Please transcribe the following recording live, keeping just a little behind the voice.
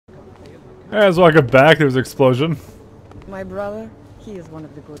As welcome back, there was an explosion. My brother, he is one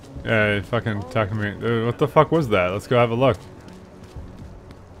of the good ones. Yeah, he fucking talking to me. What the fuck was that? Let's go have a look.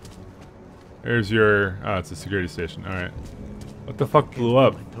 Here's your... Oh, it's a security station. Alright. What the fuck blew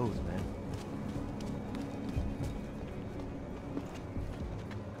up?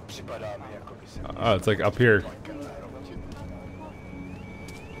 Oh, it's like up here.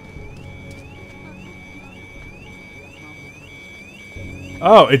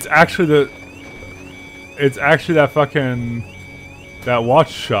 Oh, it's actually the... It's actually that fucking... That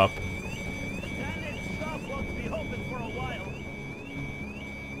watch shop.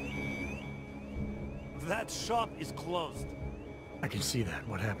 That shop is closed. I can see that.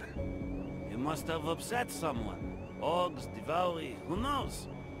 What happened? You must have upset someone. Ogs, Diwali, who knows?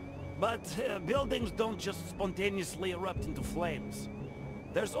 But buildings don't just spontaneously erupt into flames.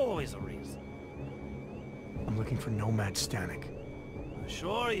 There's always a reason. I'm looking for Nomad Stanek.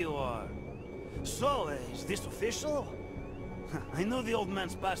 Sure you are. So, is this official? I knew the old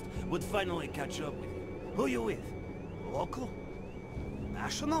man's past would finally catch up with you. Who you with? Local?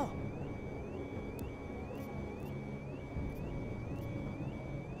 National?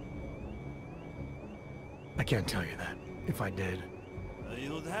 I can't tell you that. If I did...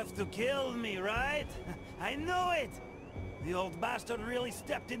 You'd have to kill me, right? I knew it! The old bastard really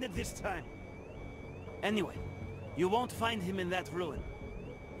stepped in it this time. Anyway, you won't find him in that ruin.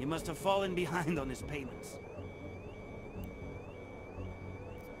 He must have fallen behind on his payments.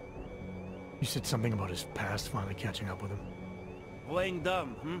 You said something about his past finally catching up with him? Playing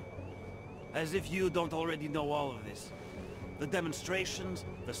dumb, hmm? As if you don't already know all of this. The demonstrations,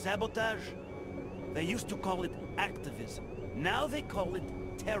 the sabotage. They used to call it activism. Now they call it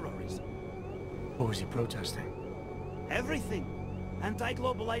terrorism. What was he protesting? Everything.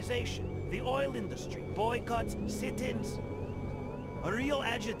 Anti-globalization, the oil industry, boycotts, sit-ins. A real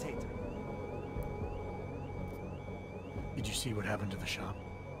agitator. Did you see what happened to the shop?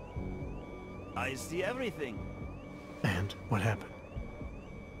 I see everything. And what happened?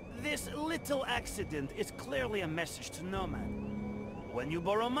 This little accident is clearly a message to Nomad. When you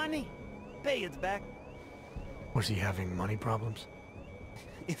borrow money, pay it back. Was he having money problems?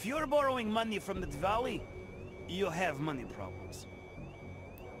 If you're borrowing money from the Diwali, you have money problems.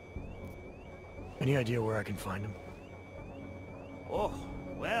 Any idea where I can find him? Oh,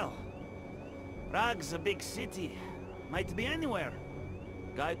 well. Prague's a big city. Might be anywhere.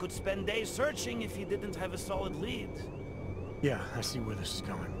 Guy could spend days searching if he didn't have a solid lead. Yeah, I see where this is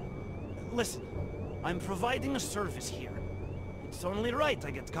going. Listen, I'm providing a service here. It's only right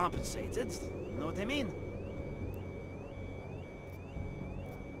I get compensated. Know what I mean?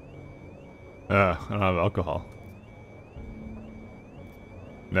 I don't have alcohol.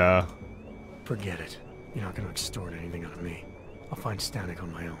 No. Forget it. You're not going to extort anything out of me. I'll find Stanek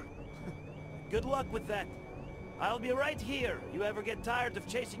on my own. Good luck with that. I'll be right here. You ever get tired of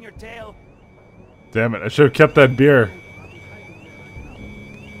chasing your tail? Damn it, I should have kept that beer.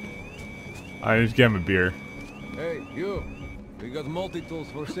 I just gave him a beer. Hey, you. We got multi-tools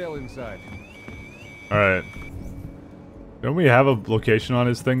for sale inside. Alright. Don't we have a location on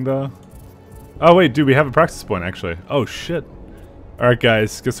his thing, though? Oh, wait, dude, we have a practice point, actually. Oh, shit. Alright,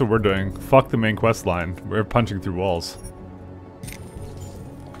 guys, guess what we're doing? Fuck the main quest line. We're punching through walls.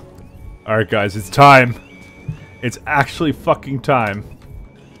 Alright, guys, it's time. It's actually fucking time.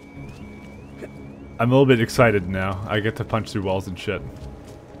 I'm a little bit excited now. I get to punch through walls and shit.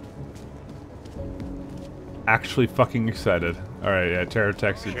 Actually fucking excited. Alright, yeah, terror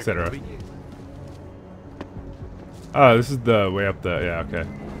attacks, etc. Oh, this is the way up the... Yeah, okay.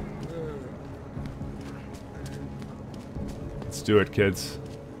 Let's do it, kids.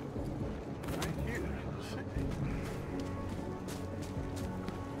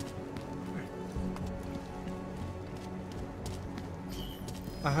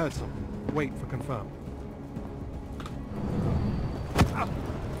 I heard something. Wait for confirm.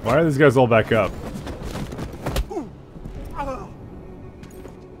 Why are these guys all back up?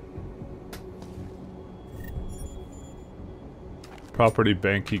 Property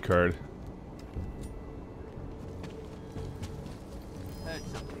bank key card.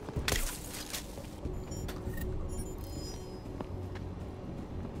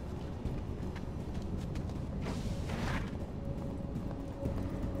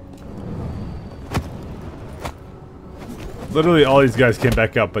 Literally all these guys came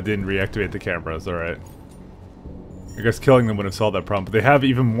back up but didn't reactivate the cameras, alright. I guess killing them would have solved that problem, but they have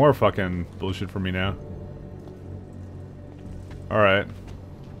even more fucking bullshit for me now. Alright.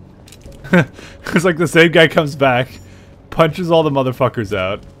 It's like the same guy comes back, punches all the motherfuckers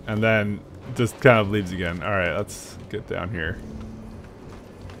out, and then just kind of leaves again. Alright, let's get down here.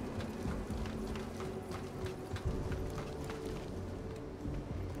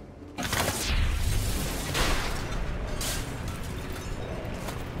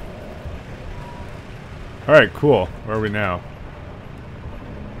 Alright, cool. Where are we now?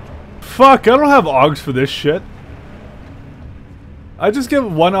 Fuck, I don't have augs for this shit. I just get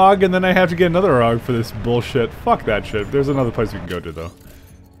one aug and then I have to get another aug for this bullshit. Fuck that shit. There's another place we can go to though.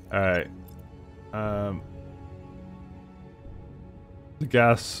 Alright. The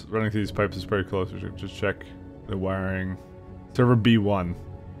gas running through these pipes is pretty close. We should just check the wiring. Server B1.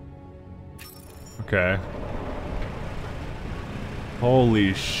 Okay.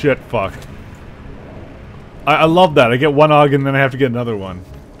 Holy shit, fuck. I love that. I get one aug and then I have to get another one.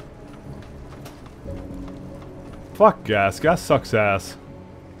 Fuck gas. Gas sucks ass.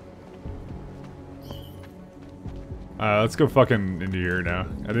 Let's go fucking into here now.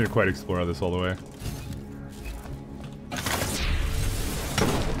 I didn't quite explore this all the way.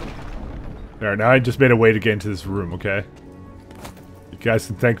 There, now I just made a way to get into this room, okay? You guys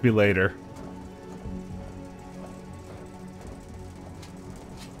can thank me later.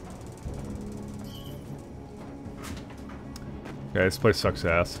 Okay, this place sucks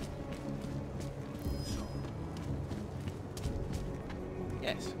ass.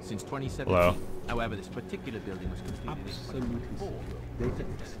 Yes, since 2017. Hello. However, this particular building was completed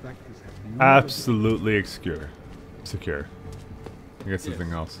Absolutely secure. I guess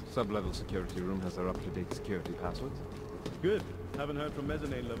something else. Sub-level security room has our up-to-date security passwords. Good. Haven't heard from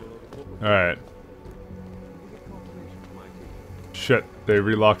mezzanine level. Alright. Shit, they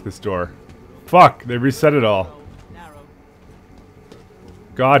relocked this door. Fuck, they reset it all.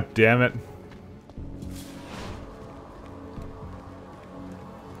 God damn it.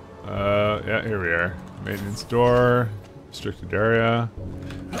 Yeah, here we are. Maintenance door. Restricted area.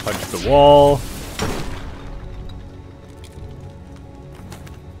 Punch the wall.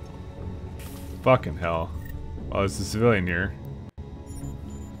 Fucking hell. Oh, there's a civilian here.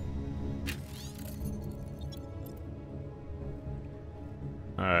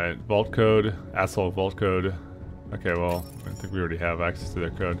 Alright, vault code. Asshole vault code. Okay, well, I think we already have access to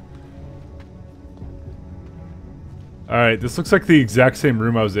their code. Alright, this looks like the exact same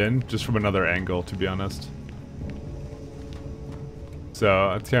room I was in, just from another angle, to be honest.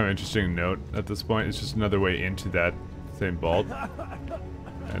 So, that's kind of an interesting note at this point. It's just another way into that same vault.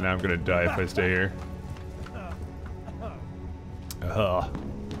 And now I'm gonna die if I stay here. Ugh.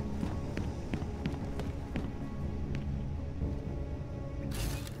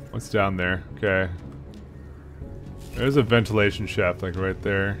 What's down there? Okay. There's a ventilation shaft, like right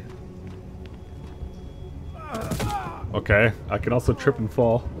there. Okay, I can also trip and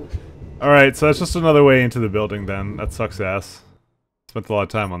fall. Alright, so that's just another way into the building then. That sucks ass. Spent a lot of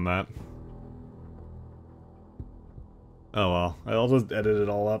time on that. Oh well, I'll just edit it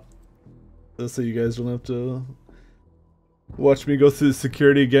all up. Just so you guys don't have to watch me go through the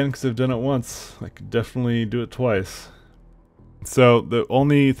security again, because I've done it once. I could definitely do it twice. So, the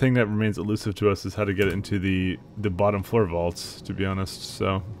only thing that remains elusive to us is how to get into the bottom floor vaults, to be honest,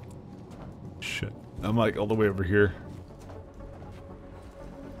 so... Shit. I'm like all the way over here.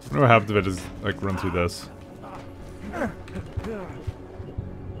 I wonder what happens if I just, like, run through this.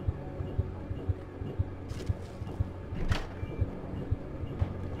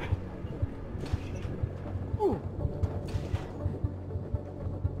 You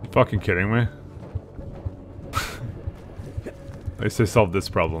fucking kidding me? At least I solved this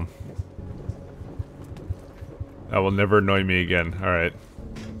problem. That will never annoy me again. Alright.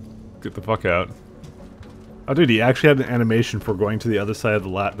 Get the fuck out. Oh dude, he actually had an animation for going to the other side of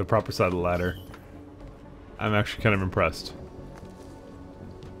the proper side of the ladder. I'm actually kind of impressed.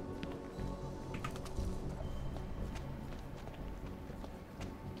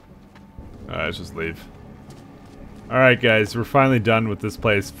 Alright, let's just leave. Alright guys, we're finally done with this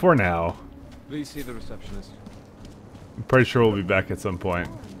place for now. Please see the receptionist. I'm pretty sure we'll be back at some point.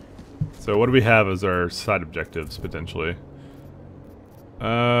 So what do we have as our side objectives, potentially?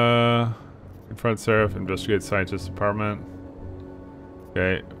 Confront Seraph, investigate scientist apartment.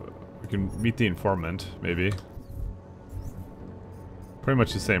 Okay, we can meet the informant, maybe. Pretty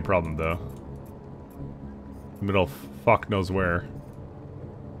much the same problem, though. Middle fuck knows where.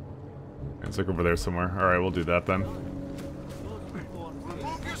 It's like over there somewhere. Alright, we'll do that then.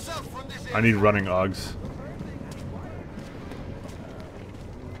 I need running augs.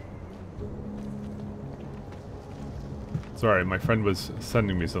 Sorry, my friend was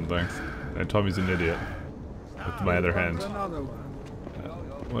sending me something. And told me he's an idiot. With my other hand.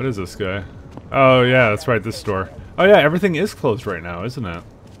 What is this guy? Oh yeah, that's right, this store. Oh yeah, everything is closed right now, isn't it? It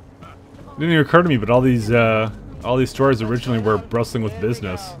didn't even occur to me, but all these stores originally were bustling with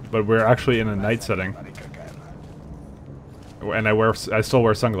business, but we're actually in a night setting. And I still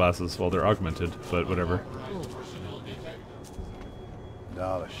wear sunglasses. Well, they're augmented, but whatever.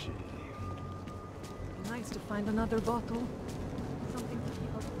 Nice find another bottle? Something to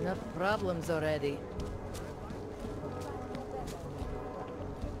keep us... Enough problems already.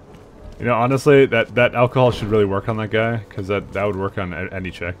 You know, honestly, that alcohol should really work on that guy, because that would work on any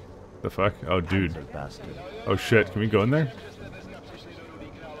chick. The fuck? Oh, dude. Oh shit, can we go in there?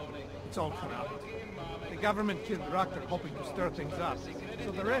 It's all corrupt. The government killed Roctor hoping to stir things up,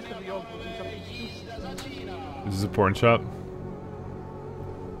 so the rest of the old will do something stupid. This is a porn shop.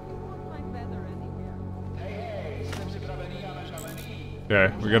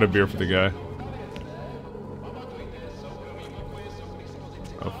 Yeah, we got a beer for the guy.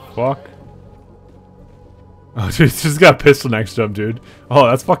 Oh, fuck. Oh, dude, he's just got a pistol next to him, dude. Oh,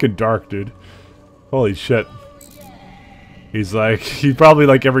 that's fucking dark, dude. Holy shit. He's like, he probably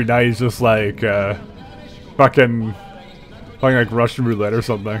like every night he's just like, fucking playing like Russian roulette or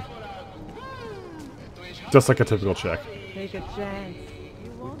something. Just like a typical chick. Take a chance.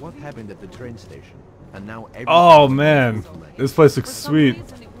 What happened at the train station? And now Oh man, this place looks sweet.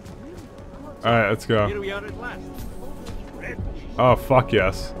 Alright, let's go. Here we are at last. Oh, fuck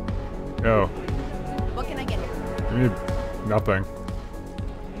yes. Go. What can I get? Give me nothing.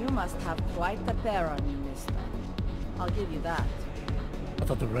 You must have quite a pair on you, mister. I'll give you that. I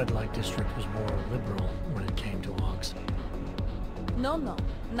thought the red light district was more liberal when it came to Ox. No,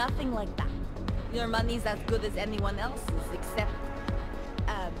 nothing like that. Your money's as good as anyone else's, except,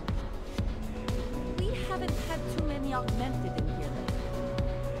 we haven't had too many augmented in here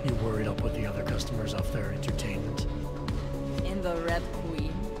lately. You worried I'll put the other customers off their entertainment? In the Red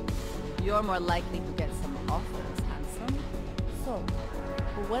Queen, you're more likely to get some offers, handsome. So,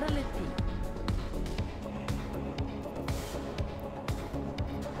 what'll it be?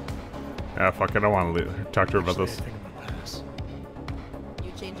 Ah, fuck, I don't want to talk to her about this. Anything in the past.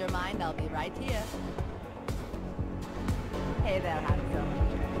 You change your mind, I'll be right here. Hey there,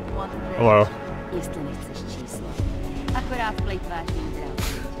 handsome. Want a drink? Hello. Jeśli nie chcesz cisło. Akurat plejtwasz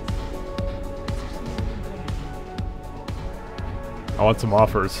I want some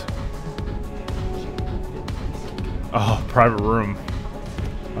offers. Oh, private room.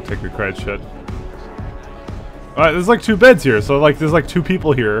 I'll take the credit shit. Alright, there's like 2 beds here, so like there's like 2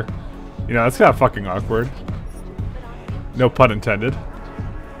 people here. You know, that's kind of fucking awkward. No pun intended.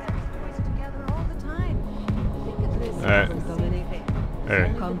 Alright.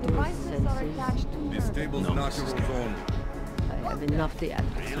 Hey. Come to his senses. This table's not your own. I have enough to add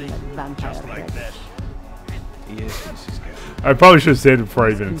to that vampire like that. Yes, Mrs. Captain. I probably should have saved it before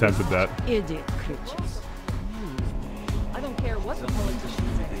I even attempted that. Idiot creatures. I don't care what the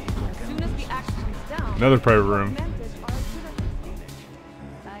politicians say. As soon as the action is down, Another private room.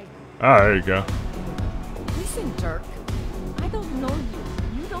 Ah, there you go. Listen, jerk. I don't know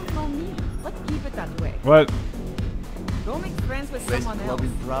you. You don't know me. Let's keep it that way. What? Don't make friends with someone else.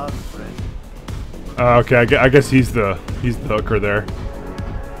 proud, friend. Okay, I guess he's the hooker there.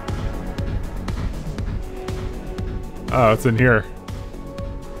 Oh, it's in here.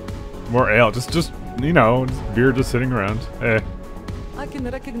 More ale. Just you know, beer just sitting around. Hey. I can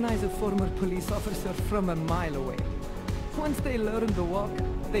recognize a former police officer from a mile away. Once they learn to walk,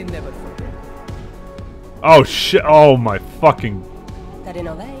 they never forget. Oh shit! Oh my fucking. Tady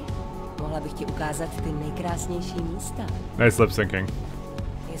novej. Mohla bych ti ukázat ty nejkrásnější místa. Nice lip syncing.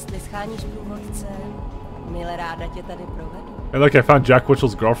 Jestli scháníš průvodce, milé ráda tě tady provedu. Hey, look, I found Jack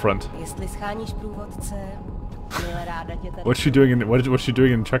Winchell's girlfriend. Jestli scháníš průvodce, milé ráda tě tady. What's she doing in what's she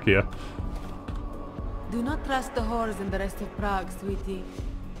doing in Czechia? Do not trust the whores in the rest of Prague, sweetie.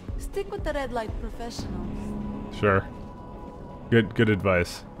 Stick with the red light professionals. Sure. Good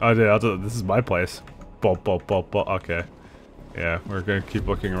advice. Oh, yeah, this is my place. Okay. Yeah, we're gonna keep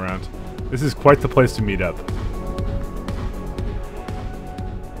looking around. This is quite the place to meet up.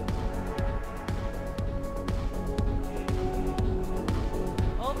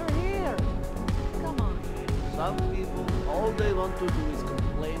 Over here. Come on. Some people, all they want to do is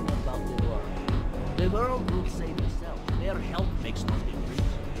complain about the world. The world will save itself. Their help makes no difference.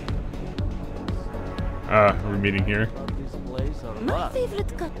 We're meeting here. This place or My what?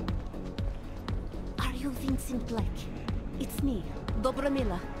 favorite cut. Are you Vincent Black? It's me,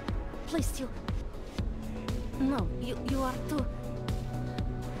 Dobromila. Please, you... No, you are too...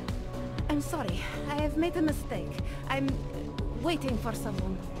 I'm sorry, I have made a mistake. I'm waiting for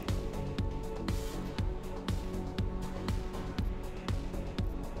someone.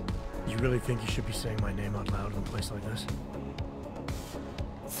 You really think you should be saying my name out loud in a place like this?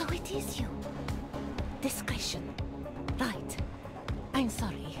 So it is you. Discretion. Right. I'm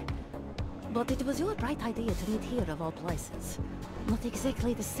sorry. But it was your bright idea to meet here of all places. Not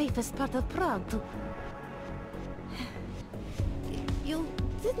exactly the safest part of Prague to... You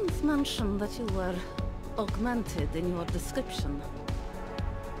didn't mention that you were augmented in your description.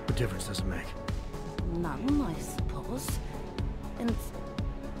 What difference does it make? None, I suppose. And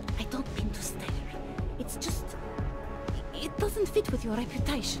I don't mean to stare. It's just... it doesn't fit with your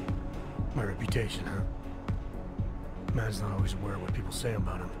reputation. My reputation, huh? Man's not always aware of what people say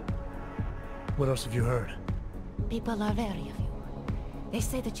about him. What else have you heard? People are wary of you. They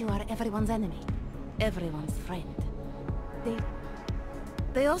say that you are everyone's enemy. Everyone's friend.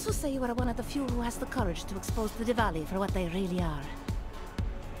 They also say you are one of the few who has the courage to expose the Diwali for what they really are.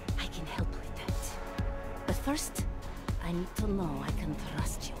 I can help with that. But first, I need to know I can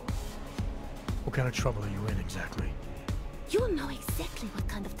trust you. What kind of trouble are you in, exactly? You know exactly what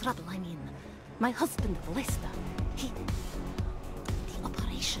kind of trouble I'm in. My husband, Lester, the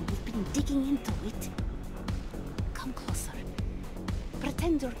operation, we've been digging into it. Come closer.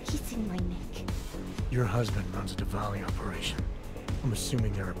 Pretend you're kissing my neck. Your husband runs a Diwali operation. I'm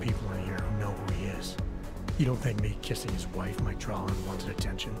assuming there are people in here who know who he is. You don't think me kissing his wife might draw unwanted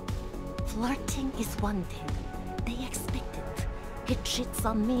attention? Flirting is one thing. They expect it. He cheats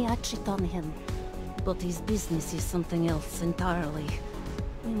on me, I cheat on him. But his business is something else entirely.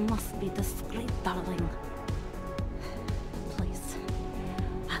 We must be discreet, darling. Please,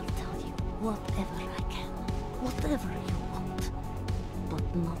 I'll tell you whatever I can. Whatever you want.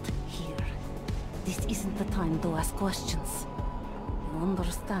 But not here. This isn't the time to ask questions. You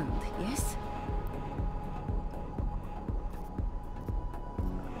understand, yes?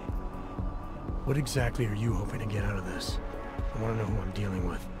 What exactly are you hoping to get out of this? I want to know who I'm dealing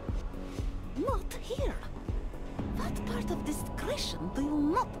with. Not here. That part of discretion do you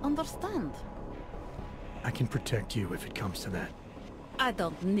not understand? I can protect you if it comes to that. I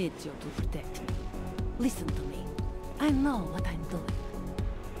don't need you to protect me. Listen to me. I know what I'm doing.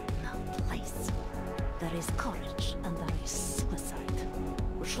 Now, please. There is courage and there is suicide.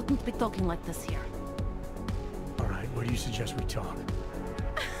 We shouldn't be talking like this here. Alright, where do you suggest we talk?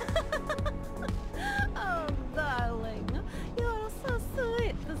 Oh, darling. You are so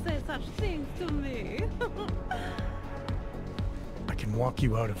sweet to say such things to me. I can walk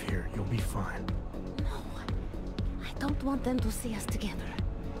you out of here. You'll be fine. No. I don't want them to see us together.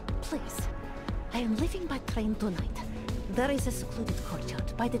 Please. I am leaving by train tonight. There is a secluded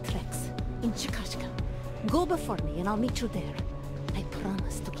courtyard by the tracks in Chikashka. Go before me and I'll meet you there. I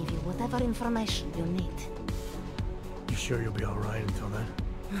promise to give you whatever information you need. You sure you'll be alright until then?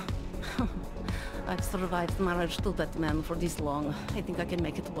 I've survived marriage to that man for this long. I think I can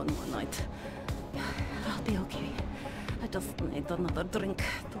make it one more night. I'll be okay. I just need another drink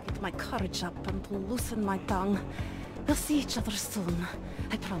to get my courage up and to loosen my tongue. We'll see each other soon.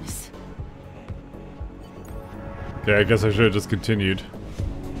 I promise. Okay, I guess I should have just continued.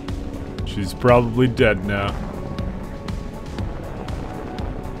 She's probably dead now.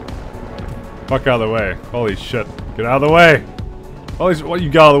 Fuck out of the way. Holy shit. Get out of the way! Holy shit, what you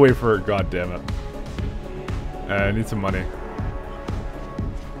got out of the way for? God damn it. I need some money.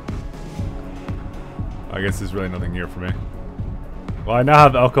 I guess there's really nothing here for me. Well, I now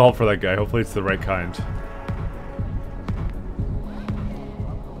have alcohol for that guy. Hopefully it's the right kind.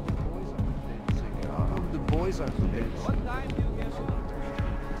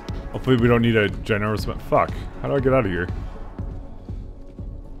 Hopefully we don't need a generous amount. Fuck. How do I get out of here?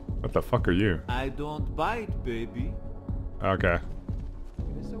 What the fuck are you? I don't bite, baby. Okay.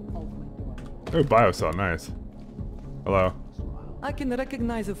 Oh, biocell, nice. Hello. I can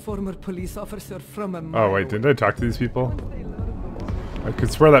recognize a former police officer from a mile Oh wait, didn't I talk to these people? I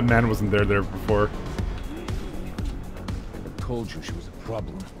could swear that man wasn't there before. I told you she was a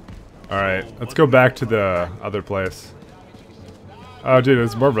problem. Alright, let's go back to the other place. Oh dude,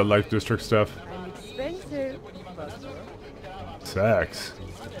 it's more red light district stuff. Sex.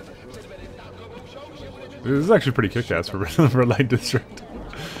 Dude, this is actually pretty kick-ass for red light district.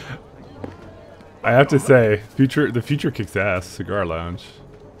 I have to say, the future kicks ass. Cigar lounge.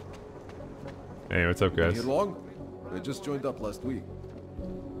 Hey, what's up, guys? Here long? I just joined up last week.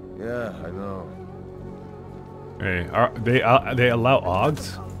 Yeah, I know. Hey, they allow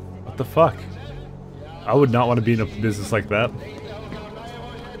OGs? What the fuck? I would not want to be in a business like that.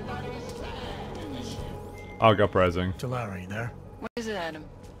 OG uprising. Larry, there? What is it, Adam?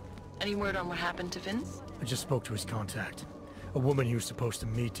 Any word on what happened to Vince? I just spoke to his contact. A woman he was supposed to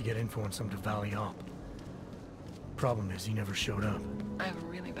meet to get info on some Diwali op. Problem is, he never showed up. I have a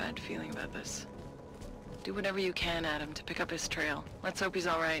really bad feeling about this. Do whatever you can, Adam, to pick up his trail. Let's hope he's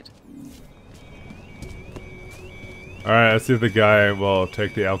alright. Alright, let's see if the guy will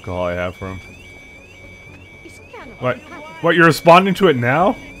take the alcohol I have for him. What? What, you're responding to it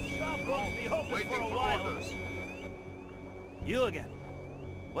now? You again.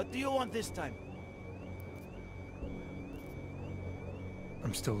 What do you want this time?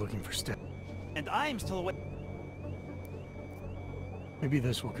 I'm still looking for Stanek. And I'm still waiting. Maybe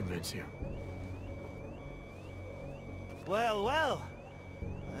this will convince you. Well, well.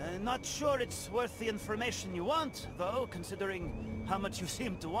 Not sure it's worth the information you want, though, considering how much you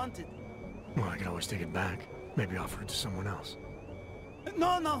seem to want it. Well, I could always take it back. Maybe offer it to someone else.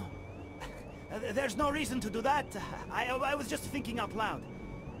 No, no. There's no reason to do that. I was just thinking out loud.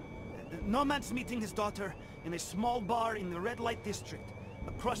 Nomad's meeting his daughter in a small bar in the red light district,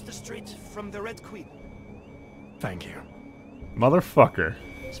 across the street from the Red Queen. Thank you. Motherfucker.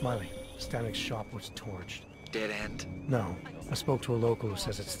 Smiley, Stanek's shop was torched. Dead end? No. I spoke to a local who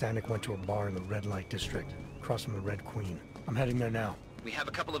says that Stanek went to a bar in the red light district, across from the Red Queen. I'm heading there now. We have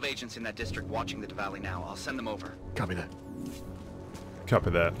a couple of agents in that district watching the Valley now. I'll send them over. Copy that. Copy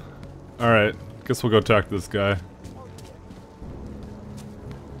that. Alright, guess we'll go talk to this guy.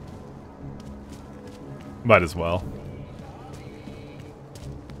 Might as well.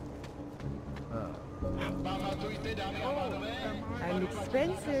 I'm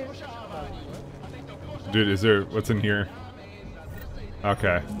expensive. Dude, is there... what's in here?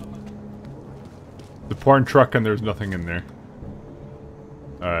 Okay. The porn truck and there's nothing in there.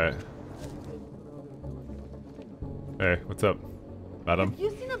 Alright. Hey, what's up, madam? Have you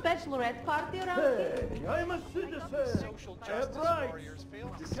seen a bachelorette party around here? Hey, I'm a citizen. I have rights.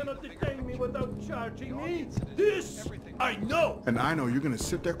 You cannot detain me without charging me. This I know. And I know you're gonna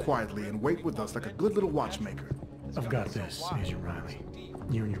sit there quietly and wait with us like a good little watchmaker. I've got this, Agent Riley.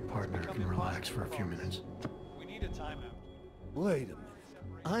 You and your partner can relax for a few minutes. Wait a minute.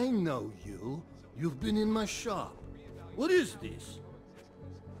 I know you. You've been in my shop. What is this?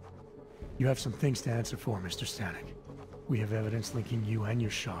 You have some things to answer for, Mr. Stanek. We have evidence linking you and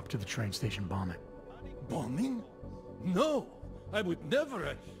your shop to the train station bombing. Bombing? No, I would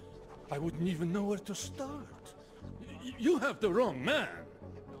never. I wouldn't even know where to start. You have the wrong man.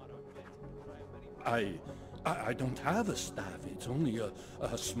 I don't have a staff. It's only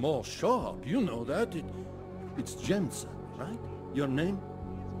a small shop. You know that. It's Jensen, right? Your name?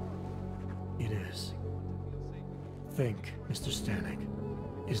 It is. Think, Mr. Stanek.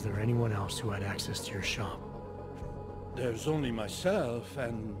 Is there anyone else who had access to your shop? There's only myself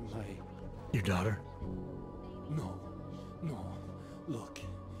and my... Your daughter? No. Look.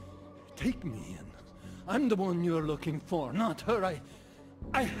 Take me in. I'm the one you're looking for, not her.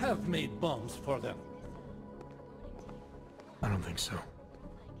 I have made bombs for them. I don't think so.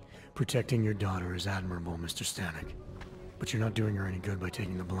 Protecting your daughter is admirable, Mr. Stanek. But you're not doing her any good by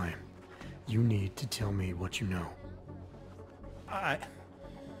taking the blame. You need to tell me what you know.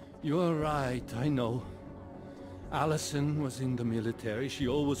 You're right, I know. Allison was in the military. She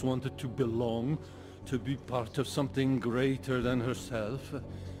always wanted to belong, to be part of something greater than herself.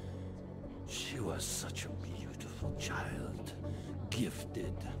 She was such a beautiful child.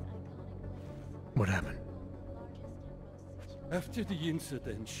 Gifted. What happened? After the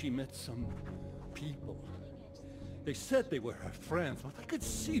incident, she met some people. They said they were her friends, but I could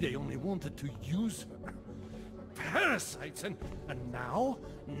see they only wanted to use her. Parasites, and now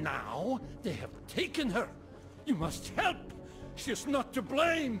they have taken her. You must help. She is not to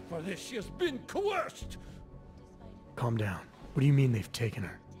blame for this. She has been coerced. Calm down. What do you mean they've taken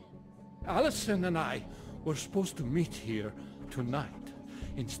her? Allison and I were supposed to meet here tonight.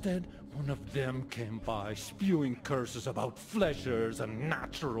 Instead, one of them came by, spewing curses about fleshers and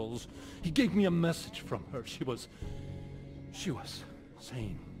naturals. He gave me a message from her. She was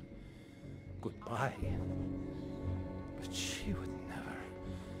saying goodbye. But she would never.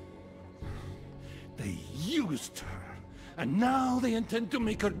 They used her, and now they intend to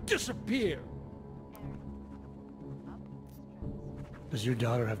make her disappear. Does your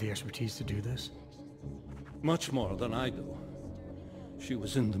daughter have the expertise to do this? Much more than I do. She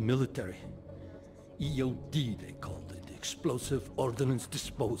was in the military. EOD, they called it. Explosive Ordnance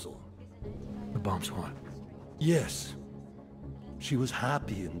Disposal. The bomb squad? Yes. She was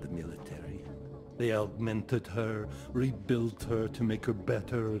happy in the military. They augmented her, rebuilt her to make her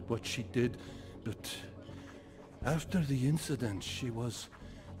better at what she did. But after the incident, she was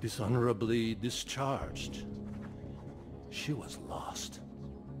dishonorably discharged. She was lost.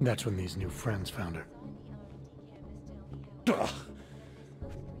 That's when these new friends found her. Ugh.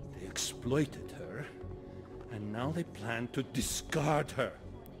 They exploited her, and now they plan to discard her.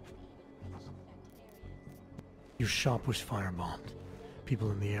 Your shop was firebombed.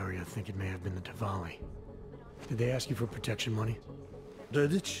 People in the area think it may have been the Diwali. Did they ask you for protection money?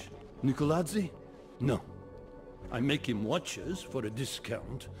 Redic? Nikoladze? No. I make him watches for a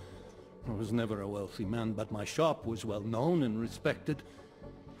discount. I was never a wealthy man, but my shop was well known and respected.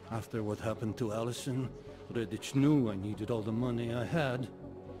 After what happened to Allison, Redic knew I needed all the money I had.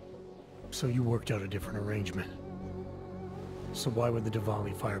 So you worked out a different arrangement. So why would the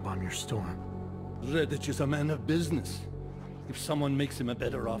Diwali firebomb your store? Redditch is a man of business. If someone makes him a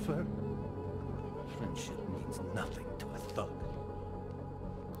better offer, friendship means nothing to a thug.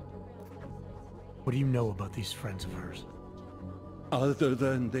 What do you know about these friends of hers? Other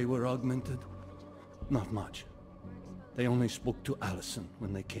than they were augmented? Not much. They only spoke to Allison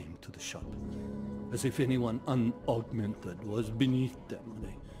when they came to the shop. As if anyone unaugmented was beneath them.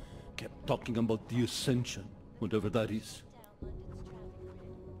 They kept talking about the Ascension, whatever that is.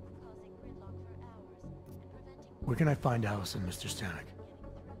 Where can I find Allison, Mr. Stanek?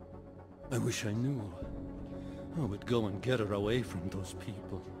 I wish I knew. I would go and get her away from those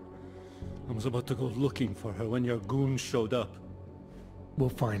people. I was about to go looking for her when your goons showed up. We'll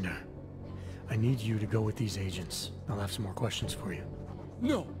find her. I need you to go with these agents. I'll have some more questions for you.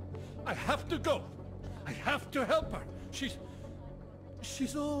 No! I have to go! I have to help her!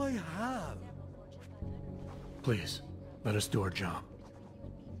 She's all I have. Please, let us do our job.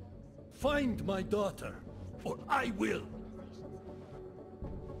 Find my daughter, or I will!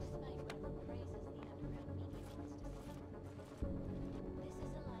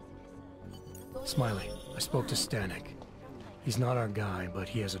 Smiley, I spoke to Stanek. He's not our guy, but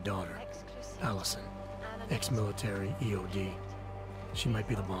he has a daughter, Allison. Ex-military, EOD. She might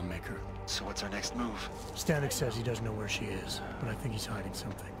be the bomb maker. So what's our next move? Stanek says he doesn't know where she is, but I think he's hiding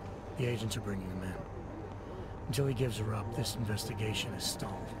something. The agents are bringing him in. Until he gives her up, this investigation is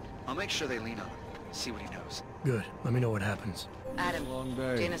stalled. I'll make sure they lean on him. See what he knows. Good. Let me know what happens. Adam,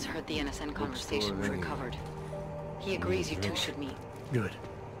 Janus heard the NSN conversation we recovered. He agrees you two should meet. Good.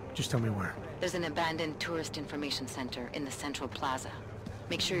 Just tell me where. There's an abandoned tourist information center in the central plaza.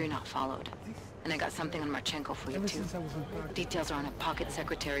 Make sure you're not followed. And I got something on Marchenko for you too. Details are on a pocket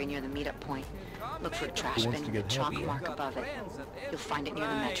secretary near the meetup point. Look for a trash bin with a chalk mark above it. You'll find it near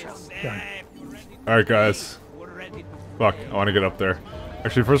the metro. Alright guys. Fuck, I want to get up there.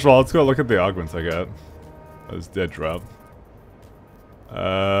 Actually, first of all, let's go look at the augments I got. Those dead drop.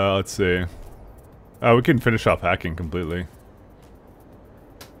 Let's see. We can finish off hacking completely.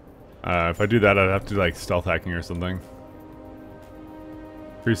 If I do that, I'd have to like stealth hacking or something.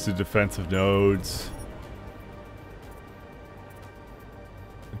 Increase the defense of nodes.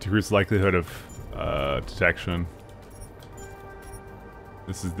 Decrease likelihood of detection.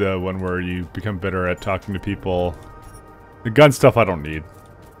 This is the one where you become better at talking to people. The gun stuff I don't need.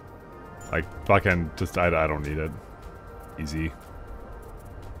 Like, fucking just, I don't need it. Easy.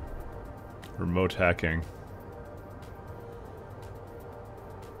 Remote hacking.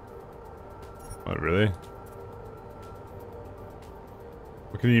 What, really?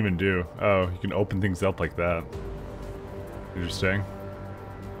 What can you even do? Oh, you can open things up like that. Interesting.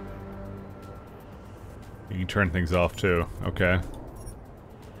 You can turn things off too. Okay.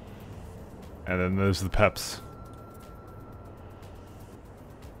 And then there's the peps.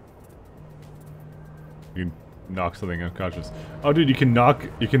 You can knock something unconscious. Oh, dude, you can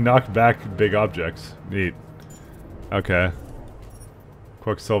knock back big objects. Neat. Okay.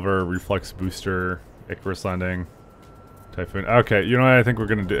 Quicksilver, reflex booster, Icarus landing, Typhoon. Okay, you know what I think we're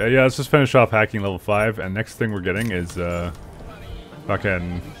gonna do? Yeah, let's just finish off hacking level 5, and next thing we're getting is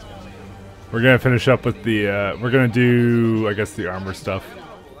fucking. We're gonna finish up with the. We're gonna do, I guess, the armor stuff.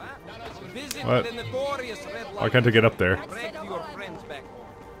 What? Why can't I get up there?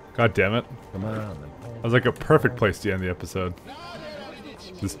 God damn it! Come on. That was like a perfect place to end the episode.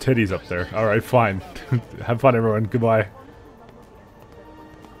 There's titties up there. Alright, fine. Have fun, everyone. Goodbye.